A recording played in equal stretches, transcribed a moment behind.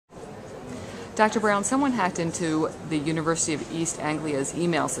Dr. Brown, someone hacked into the University of East Anglia's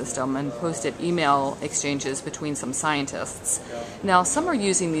email system and posted email exchanges between some scientists. Now, some are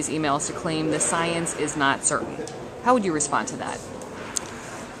using these emails to claim the science is not certain. How would you respond to that?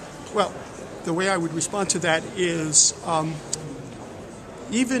 Well, the way I would respond to that is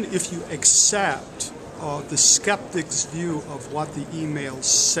even if you accept the skeptic's view of what the emails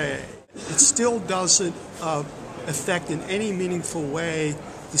say, it still doesn't affect in any meaningful way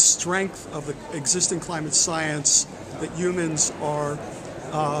the strength of the existing climate science that humans are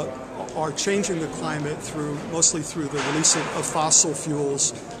changing the climate mostly through the releasing of fossil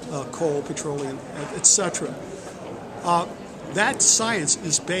fuels, coal, petroleum, etc. That science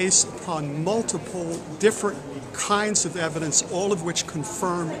is based upon multiple different kinds of evidence, all of which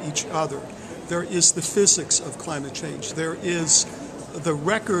confirm each other. There is the physics of climate change. There is the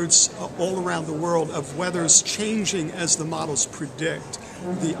records all around the world of weather's changing as the models predict.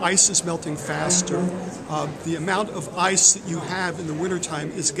 The ice is melting faster. The amount of ice that you have in the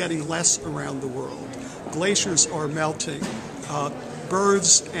wintertime is getting less around the world. Glaciers are melting.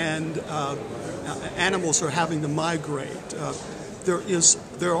 Birds and animals are having to migrate.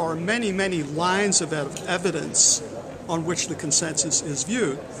 There are many, many lines of evidence on which the consensus is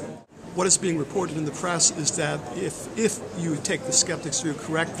viewed. What is being reported in the press is that if you take the skeptic's view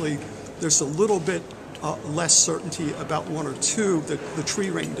correctly, there's a little bit less certainty about one or two, the tree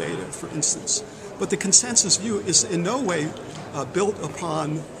ring data, for instance. But the consensus view is in no way built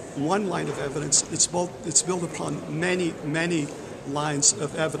upon one line of evidence. It's built upon many, many lines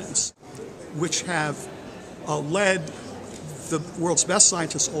of evidence, which have led the world's best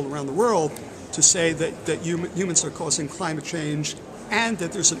scientists all around the world to say that humans are causing climate change, and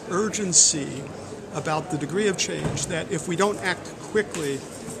that there's an urgency about the degree of change, that if we don't act quickly,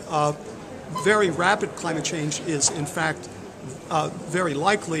 very rapid climate change is in fact very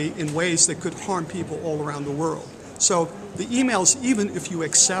likely in ways that could harm people all around the world. So the emails, even if you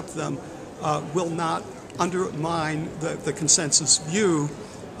accept them, will not undermine the consensus view,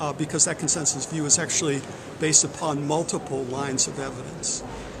 because that consensus view is actually based upon multiple lines of evidence.